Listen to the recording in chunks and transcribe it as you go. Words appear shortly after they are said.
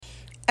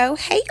Oh,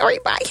 hey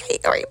everybody, hey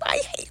everybody,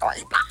 hey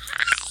everybody.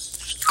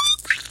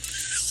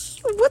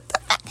 What the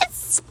fuck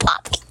is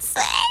Poppy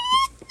said?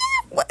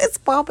 What is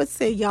Poppy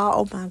said, y'all?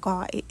 Oh my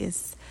god, it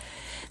is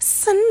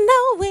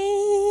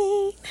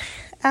snowing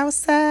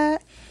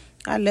outside.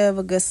 I love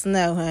a good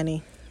snow,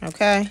 honey.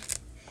 Okay?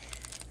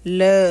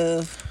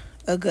 Love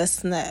a good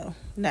snow.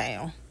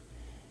 Now,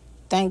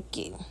 thank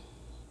you,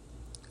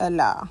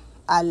 Allah.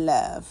 I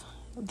love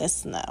the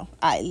snow.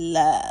 I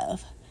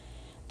love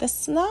the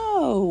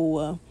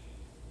snow.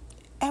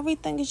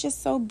 Everything is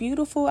just so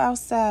beautiful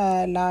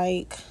outside.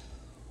 Like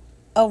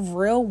a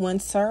real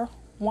winter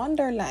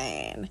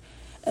wonderland.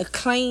 A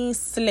clean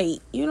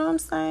slate. You know what I'm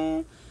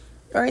saying?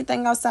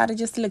 Everything outside it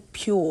just look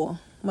pure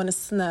when the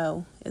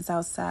snow is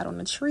outside on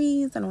the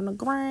trees and on the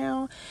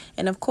ground.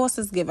 And of course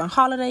it's giving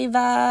holiday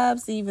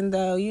vibes, even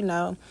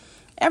though,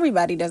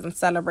 everybody doesn't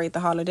celebrate the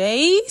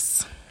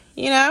holidays,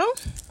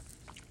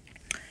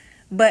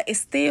 But it's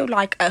still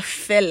like a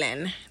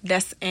feeling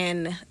that's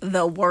in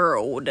the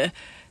world.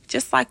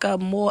 Just like a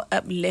more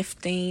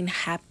uplifting,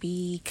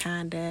 happy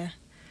kind of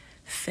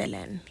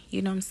feeling.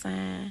 You know what I'm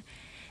saying?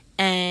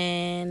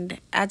 And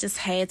I just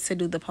had to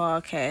do the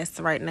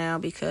podcast right now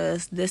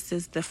because this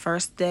is the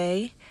first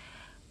day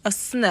of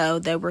snow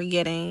that we're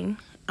getting.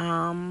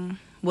 Well,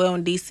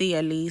 in DC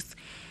at least.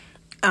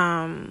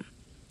 And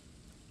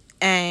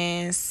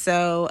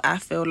so I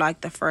feel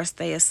like the first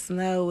day of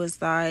snow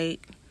is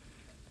like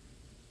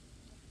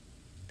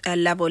a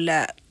level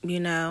up,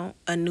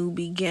 a new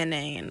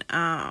beginning,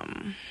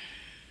 a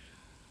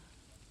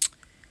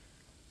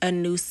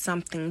new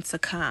something to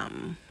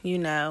come,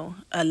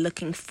 a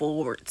looking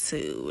forward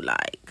to.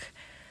 Like,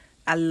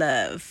 I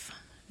love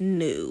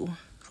new.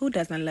 Who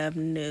doesn't love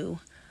new?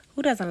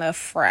 Who doesn't love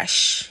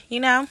fresh,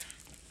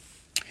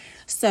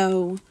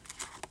 So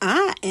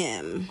I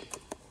am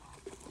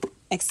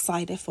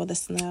excited for the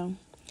snow.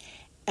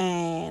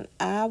 And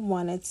I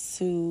wanted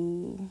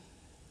to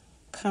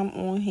come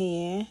on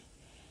here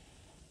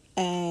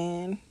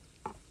and,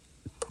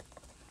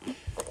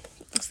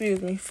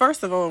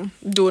 first of all,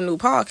 do a new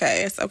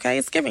podcast, okay?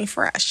 It's giving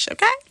fresh,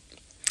 okay?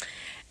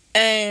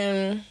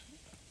 And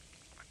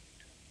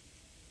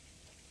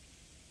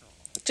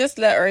just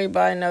let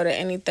everybody know that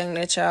anything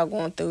that y'all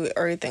going through,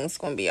 everything's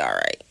going to be all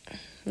right.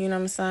 You know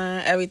what I'm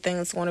saying?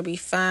 Everything's going to be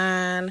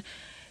fine.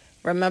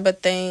 Remember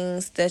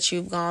things that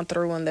you've gone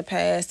through in the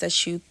past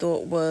that you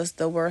thought was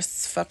the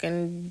worst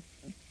fucking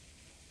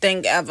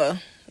thing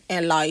ever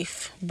in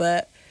life.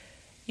 But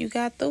you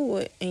got through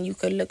it. And you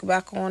could look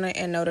back on it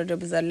and know that it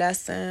was a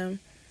lesson.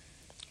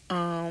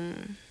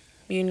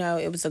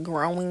 It was a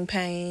growing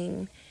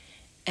pain.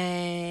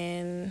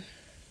 And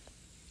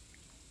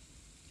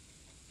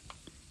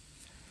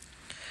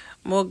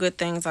more good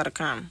things are to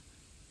come.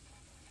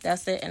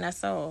 That's it and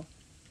that's all.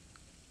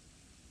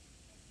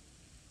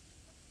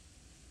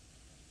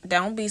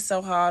 Don't be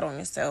so hard on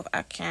yourself.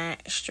 I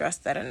can't stress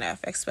that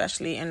enough,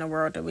 especially in the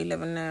world that we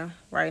live in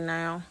right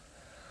now,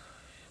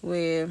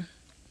 where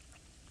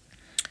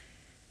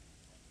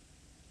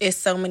it's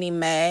so many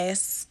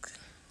masks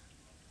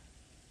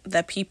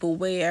that people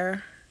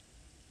wear,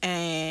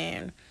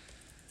 and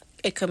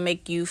it could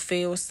make you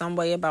feel some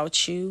way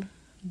about you.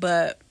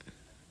 But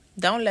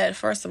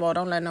first of all,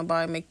 don't let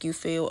nobody make you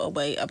feel a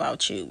way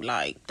about you.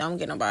 Like, don't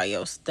get nobody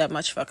else that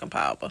much fucking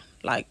power.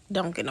 Like,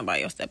 don't get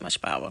nobody else that much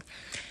power.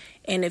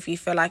 And if you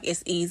feel like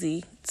it's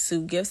easy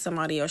to give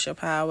somebody else your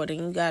power, then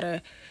you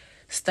gotta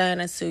stand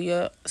into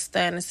your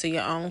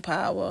own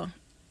power.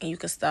 And you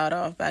can start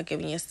off by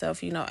giving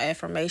yourself,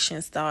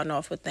 affirmations, starting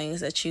off with things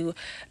that you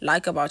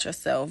like about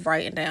yourself,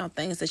 writing down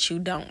things that you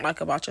don't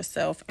like about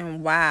yourself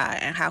and why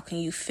and how can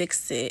you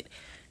fix it,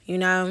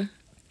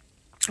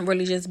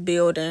 really just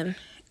building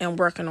and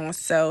working on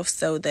self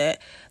so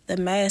that the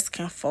mask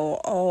can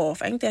fall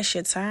off. Ain't that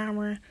shit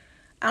tiring?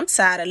 I'm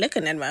tired of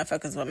looking at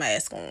motherfuckers with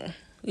masks on.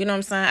 You know what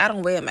I'm saying? I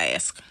don't wear a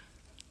mask.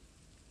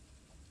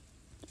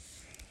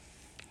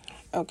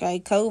 Okay,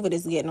 COVID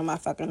is getting on my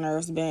fucking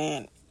nerves,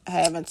 been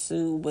having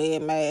to wear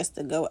a mask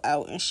to go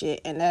out and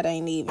shit, and that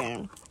ain't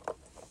even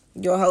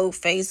your whole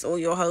face or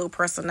your whole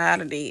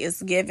personality.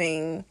 It's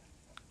giving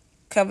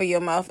cover your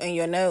mouth and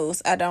your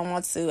nose. I don't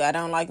want to. I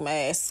don't like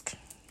masks.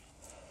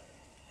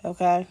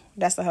 Okay?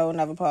 That's a whole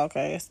nother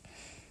podcast.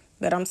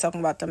 But I'm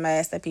talking about the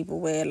masks that people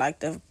wear,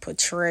 like the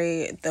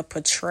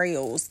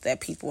portrayals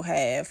that people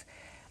have.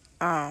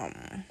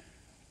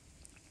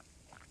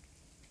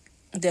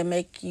 That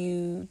make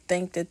you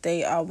think that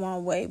they are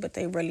one way, but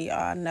they really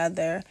are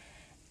another.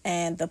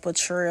 And the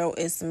portrayal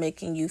is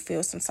making you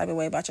feel some type of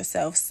way about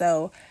yourself.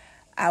 So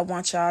I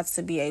want y'all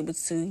to be able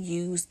to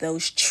use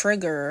those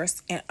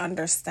triggers and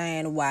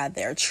understand why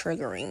they're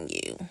triggering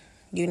you.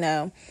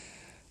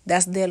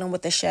 That's dealing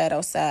with the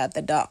shadow side,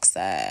 the dark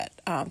side,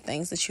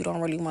 things that you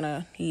don't really want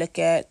to look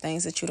at,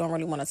 things that you don't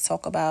really want to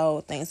talk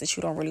about, things that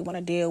you don't really want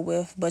to deal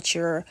with, but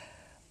you're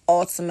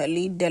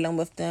ultimately dealing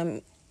with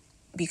them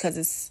because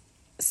it's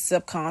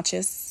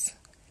subconscious.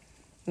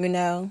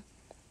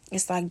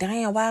 It's like,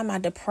 damn, why am I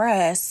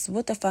depressed?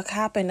 What the fuck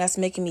happened that's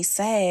making me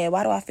sad?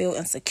 Why do I feel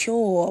insecure?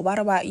 Why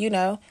do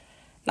I,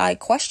 Like,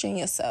 question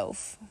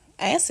yourself.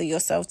 Answer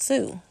yourself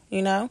too,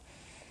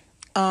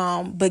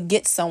 but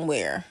get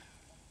somewhere,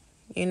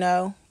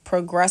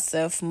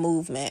 progressive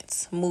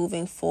movements,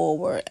 moving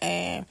forward,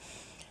 and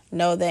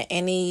know that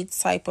any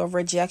type of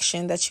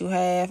rejection that you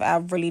have, I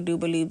really do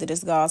believe that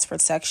it's God's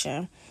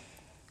protection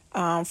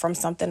from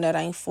something that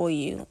ain't for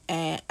you.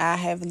 And I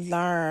have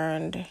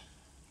learned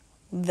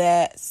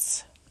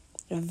that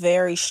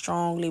very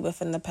strongly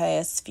within the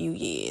past few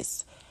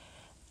years.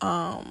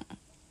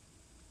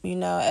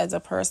 As a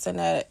person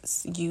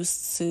that's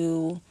used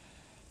to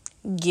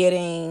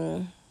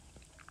getting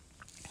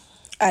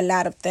a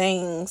lot of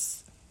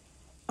things,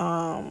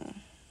 when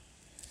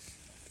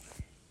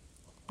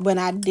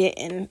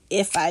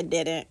if I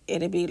didn't,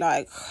 it'd be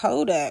like,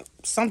 hold up,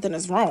 something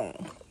is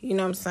wrong. You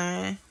know what I'm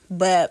saying?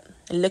 But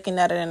looking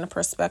at it in the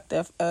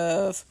perspective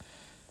of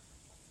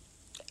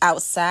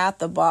outside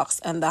the box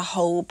and the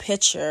whole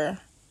picture,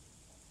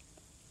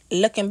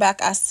 looking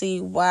back, I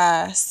see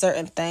why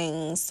certain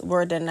things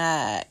were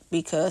denied,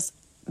 because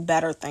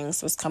better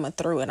things was coming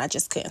through and I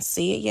just couldn't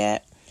see it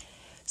yet.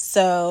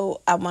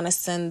 So I want to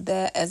send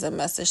that as a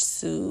message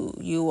to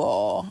you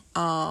all.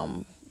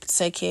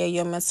 Take care of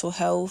your mental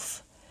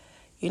health.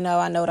 I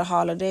know the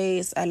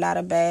holidays, a lot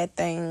of bad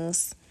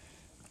things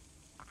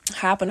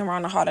happen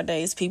around the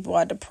holidays. People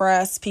are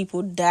depressed.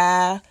 People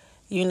die.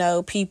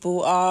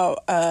 People are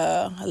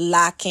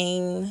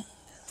lacking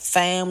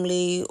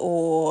family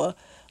or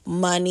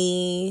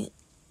money,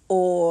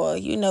 or,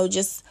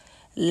 just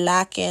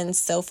lacking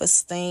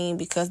self-esteem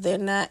because they're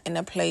not in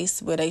a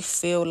place where they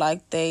feel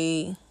like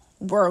they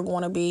were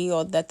going to be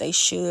or that they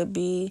should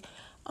be.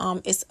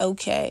 It's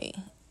okay.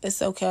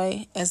 It's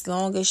okay. As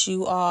long as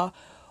you are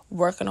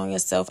working on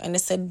yourself, and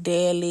it's a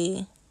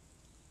daily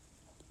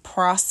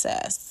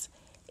process.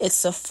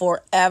 It's a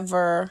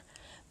forever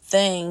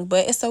thing,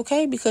 but it's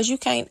okay because you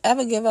can't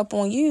ever give up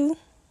on you.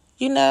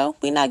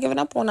 We're not giving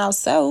up on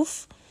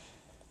ourselves.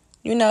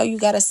 You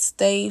got to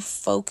stay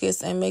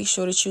focused and make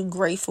sure that you're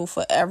grateful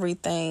for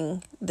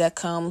everything that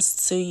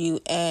comes to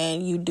you,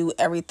 and you do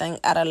everything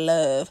out of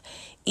love.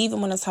 Even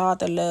when it's hard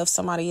to love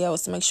somebody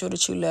else, make sure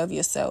that you love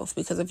yourself,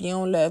 because if you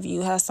don't love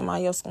you, how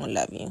somebody else going to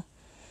love you?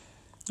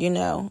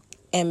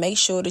 And make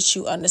sure that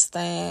you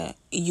understand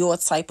your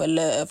type of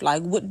love.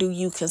 Like, what do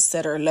you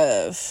consider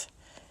love?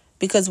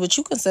 Because what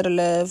you consider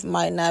love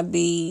might not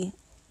be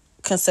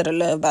considered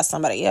love by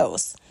somebody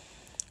else.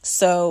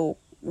 So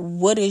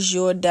what is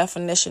your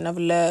definition of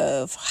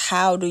love?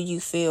 How do you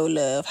feel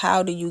love?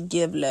 How do you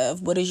give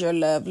love? What is your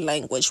love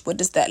language? What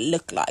does that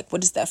look like?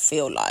 What does that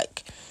feel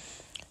like?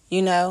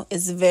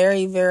 It's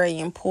very, very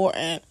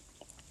important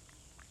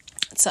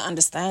to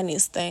understand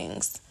these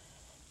things.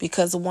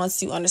 Because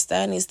once you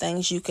understand these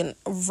things, you can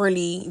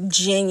really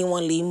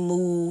genuinely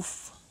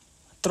move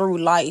through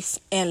life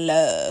in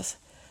love,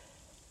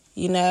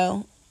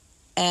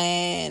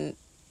 and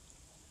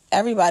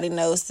everybody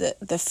knows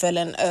the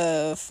feeling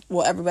of,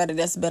 everybody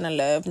that's been in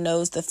love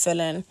knows the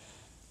feeling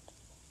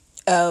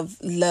of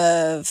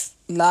love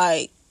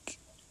like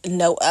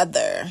no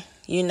other,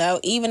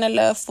 even a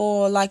love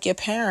for like your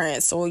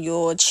parents or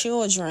your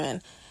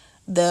children,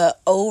 the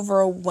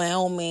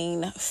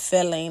overwhelming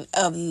feeling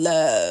of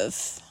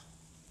love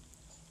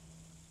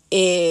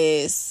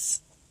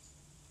is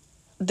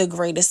the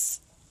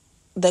greatest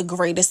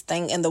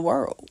thing in the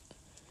world.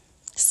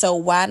 So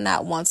why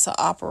not want to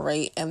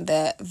operate in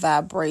that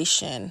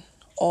vibration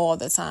all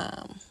the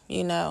time,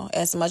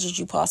 as much as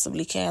you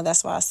possibly can?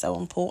 That's why it's so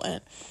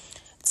important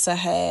to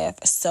have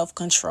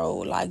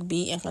self-control, like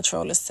be in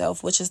control of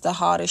self, which is the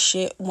hardest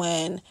shit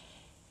when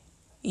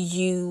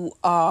you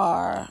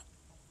are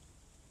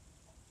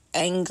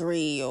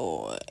angry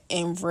or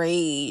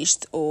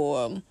enraged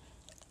or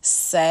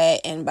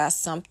saddened by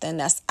something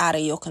that's out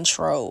of your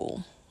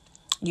control,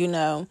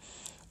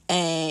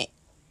 and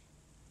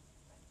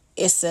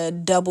it's a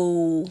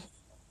double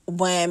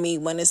whammy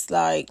when it's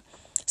like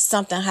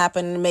something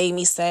happened and made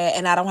me sad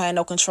and I don't have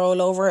no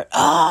control over it.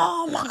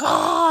 Oh my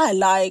God.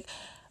 Like,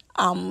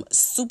 I'm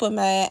super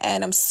mad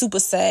and I'm super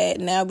sad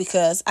now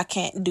because I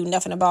can't do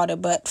nothing about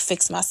it but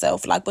fix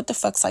myself. Like, what the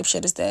fuck type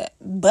shit is that?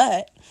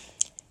 But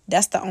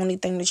that's the only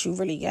thing that you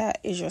really got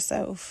is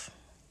yourself.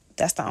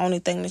 That's the only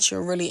thing that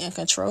you're really in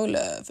control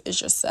of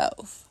is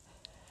yourself.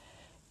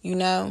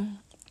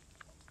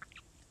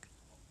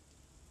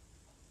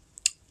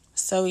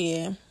 So,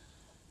 yeah.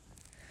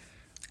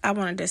 I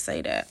wanted to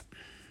say that.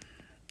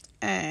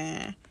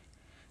 And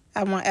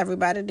I want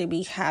everybody to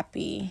be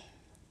happy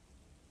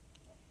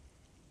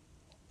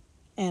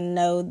and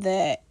know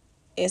that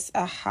it's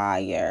a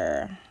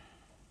higher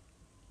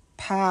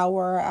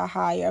power, a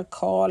higher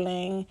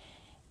calling,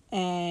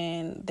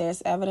 and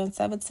there's evidence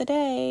of it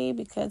today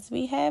because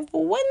we have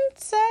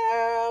winter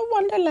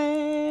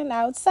wonderland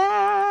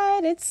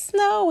outside. It's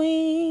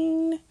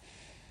snowing.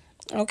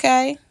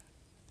 Okay?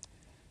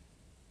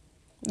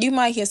 You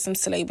might hear some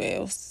sleigh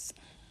bells.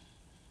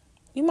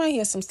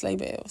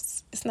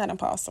 It's not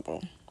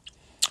impossible.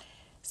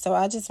 So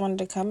I just wanted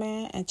to come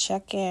in and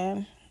check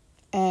in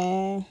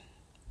and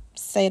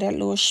say that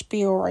little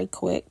spiel right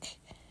quick.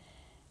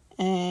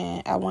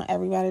 And I want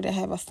everybody to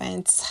have a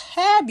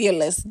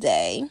fantabulous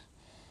day,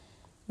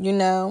 you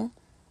know.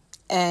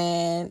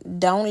 And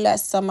don't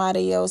let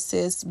somebody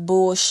else's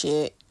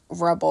bullshit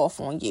rub off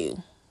on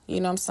you.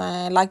 You know what I'm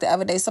saying? Like the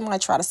other day, somebody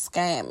tried to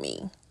scam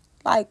me.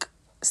 Like,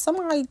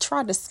 somebody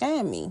tried to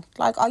scam me.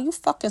 Like, are you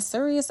fucking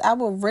serious? I've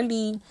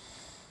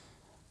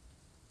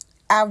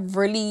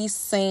really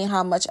seen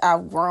how much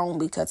I've grown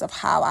because of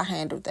how I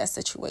handled that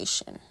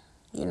situation.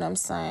 You know what I'm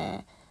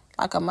saying?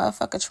 Like, a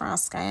motherfucker trying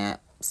to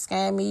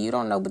scam me. You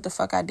don't know what the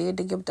fuck I did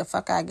to get what the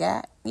fuck I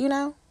got. You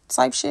know?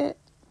 Type shit.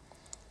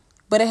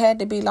 But it had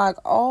to be like,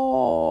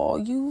 oh,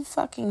 you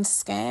fucking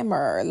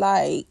scammer.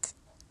 Like,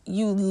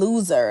 you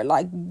loser.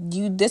 Like,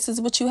 this is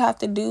what you have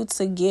to do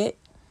to get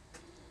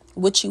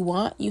what you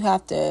want. You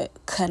have to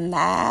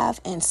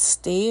connive and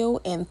steal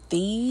and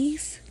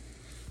thieve.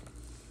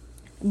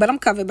 But I'm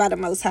covered by the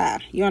Most High.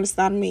 You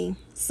understand me?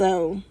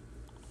 So,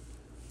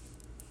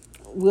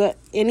 what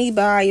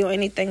anybody or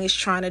anything is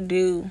trying to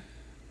do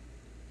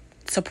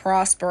to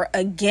prosper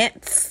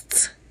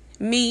against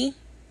me,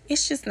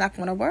 it's just not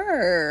going to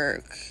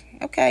work.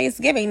 Okay, it's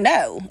giving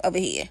no over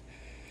here.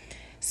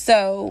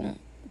 So,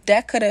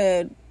 that could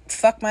have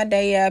fucked my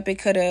day up. It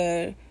could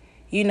have,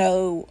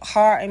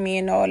 hardened me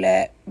and all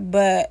that.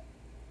 But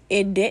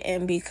it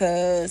didn't,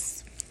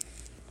 because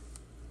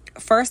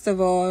first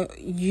of all,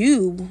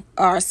 you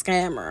are a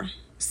scammer.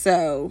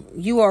 So,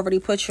 you already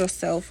put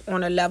yourself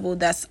on a level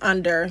that's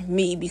under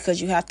me, because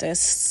you have to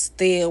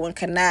steal and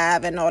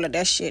connive and all of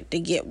that shit to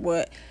get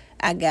what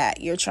I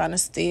got. You're trying to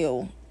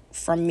steal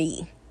from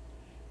me.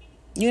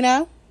 You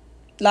know?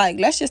 Like,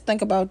 let's just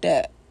think about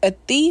that. A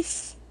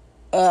thief,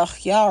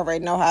 y'all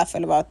already know how I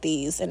feel about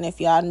thieves. And if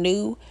y'all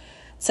new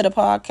to the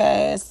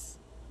podcast,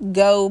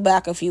 go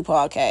back a few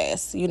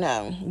podcasts,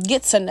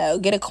 get to know,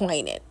 get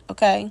acquainted,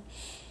 okay?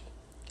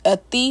 A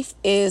thief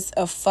is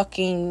a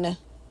fucking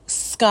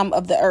scum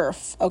of the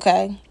earth,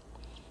 okay?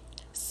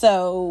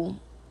 So,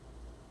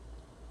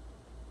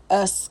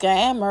 a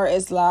scammer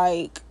is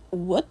like,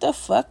 what the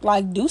fuck?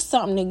 Like, do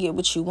something to get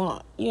what you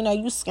want. You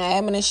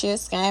scamming and shit,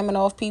 scamming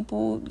off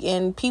people,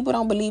 and people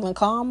don't believe in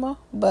karma,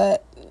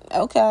 but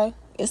okay,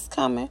 it's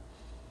coming.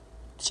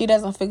 She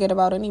doesn't forget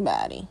about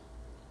anybody.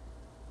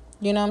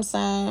 You know what I'm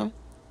saying?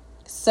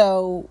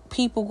 So,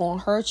 people gonna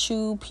hurt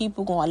you,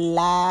 people gonna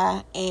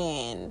lie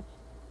and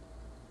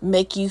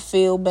make you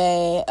feel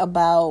bad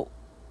about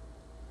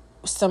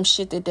some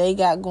shit that they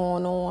got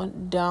going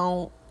on.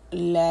 Don't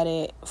let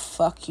it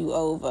fuck you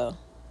over.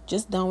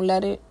 Just don't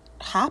let it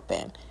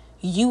happen.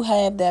 You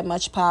have that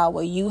much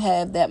power, you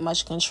have that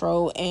much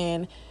control,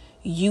 and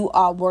you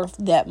are worth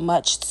that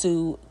much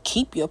to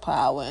keep your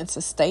power and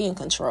to stay in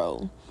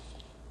control.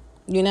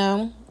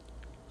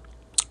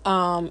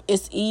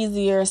 It's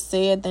easier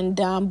said than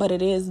done, but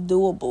it is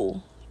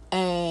doable,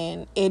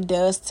 and it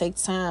does take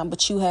time,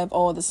 but you have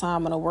all the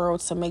time in the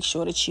world to make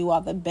sure that you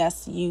are the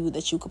best you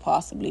that you could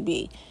possibly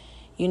be.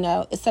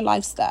 It's a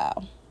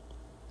lifestyle.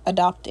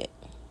 Adopt it,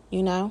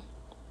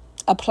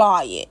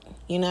 apply it,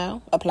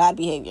 apply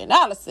behavior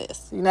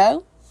analysis,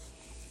 a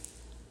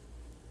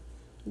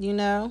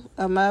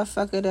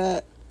motherfucker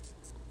that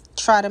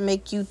try to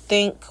make you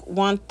think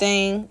one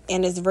thing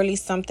and it's really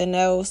something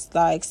else,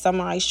 like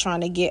somebody's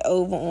trying to get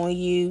over on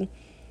you.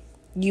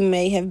 You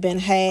may have been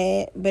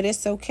had, but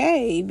it's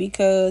okay,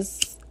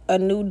 because a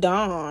new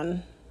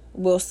dawn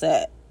will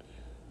set,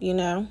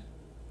 and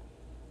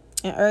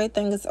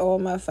everything is all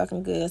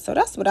motherfucking good. So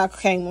that's what I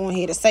came on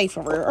here to say,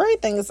 for real.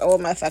 Everything is all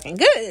motherfucking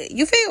good.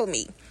 You feel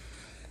me?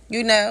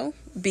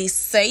 Be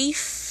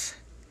safe.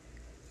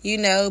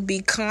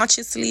 Be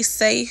consciously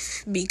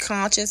safe. Be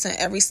conscious in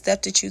every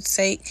step that you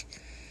take.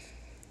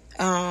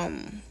 Gear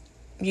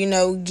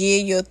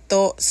your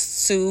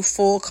thoughts to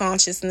full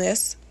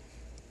consciousness,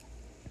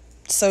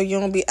 so you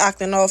don't be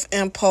acting off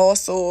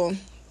impulse or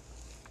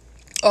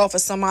off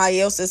of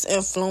somebody else's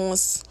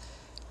influence.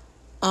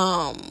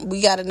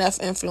 We got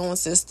enough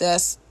influences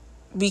that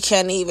we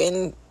can't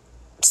even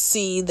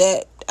see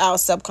that our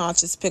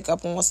subconscious pick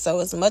up on. So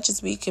as much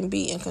as we can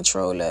be in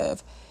control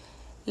of,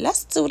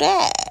 let's do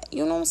that.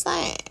 You know what I'm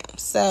saying?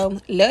 So,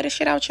 love the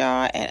shit out,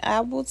 y'all, and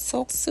I will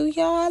talk to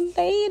y'all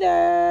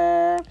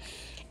later.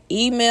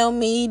 Email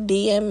me,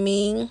 DM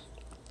me.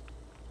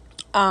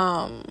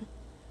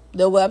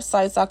 The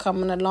websites are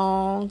coming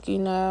along,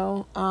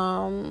 I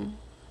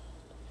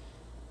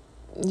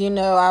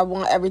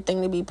want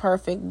everything to be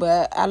perfect,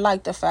 but I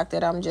like the fact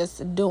that I'm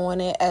just doing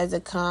it as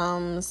it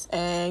comes,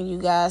 and you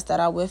guys that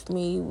are with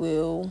me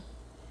will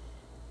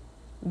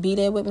be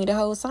there with me the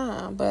whole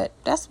time. But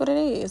that's what it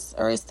is,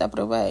 every step of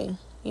the way,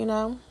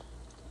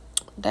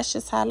 That's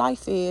just how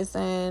life is,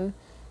 and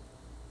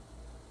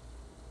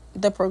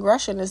the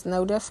progression is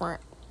no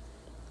different.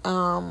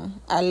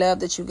 I love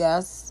that you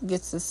guys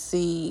get to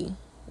see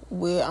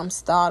where I'm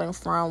starting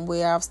from,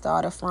 where I've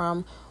started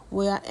from,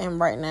 where I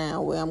am right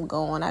now, where I'm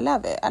going. I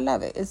love it.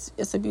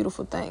 It's a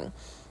beautiful thing.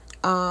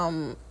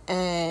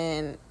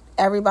 And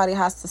everybody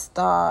has to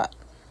start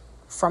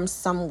from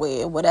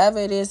somewhere. Whatever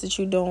it is that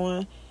you're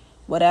doing,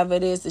 whatever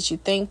it is that you're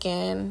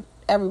thinking,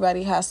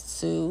 everybody has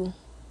to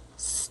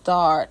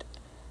start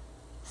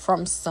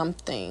from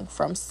something,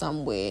 from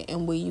somewhere.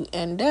 And where you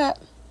end up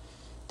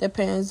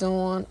depends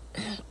on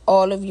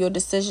all of your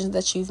decisions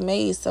that you've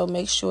made. So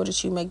make sure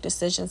that you make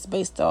decisions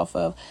based off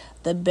of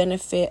the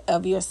benefit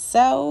of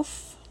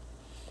yourself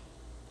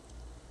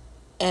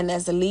and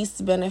as the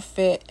least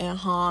benefit and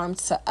harm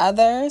to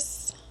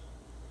others.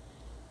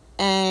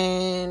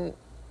 And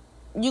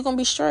you're going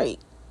to be straight.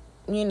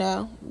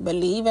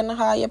 Believe in the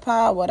higher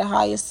power, the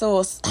higher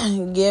source.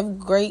 Give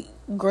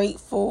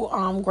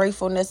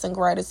gratefulness and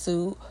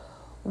gratitude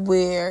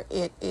where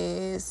it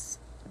is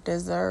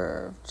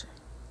deserved.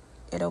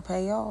 It'll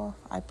pay off.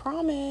 I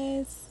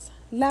promise.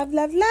 Love,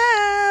 love,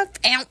 love.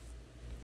 Ow.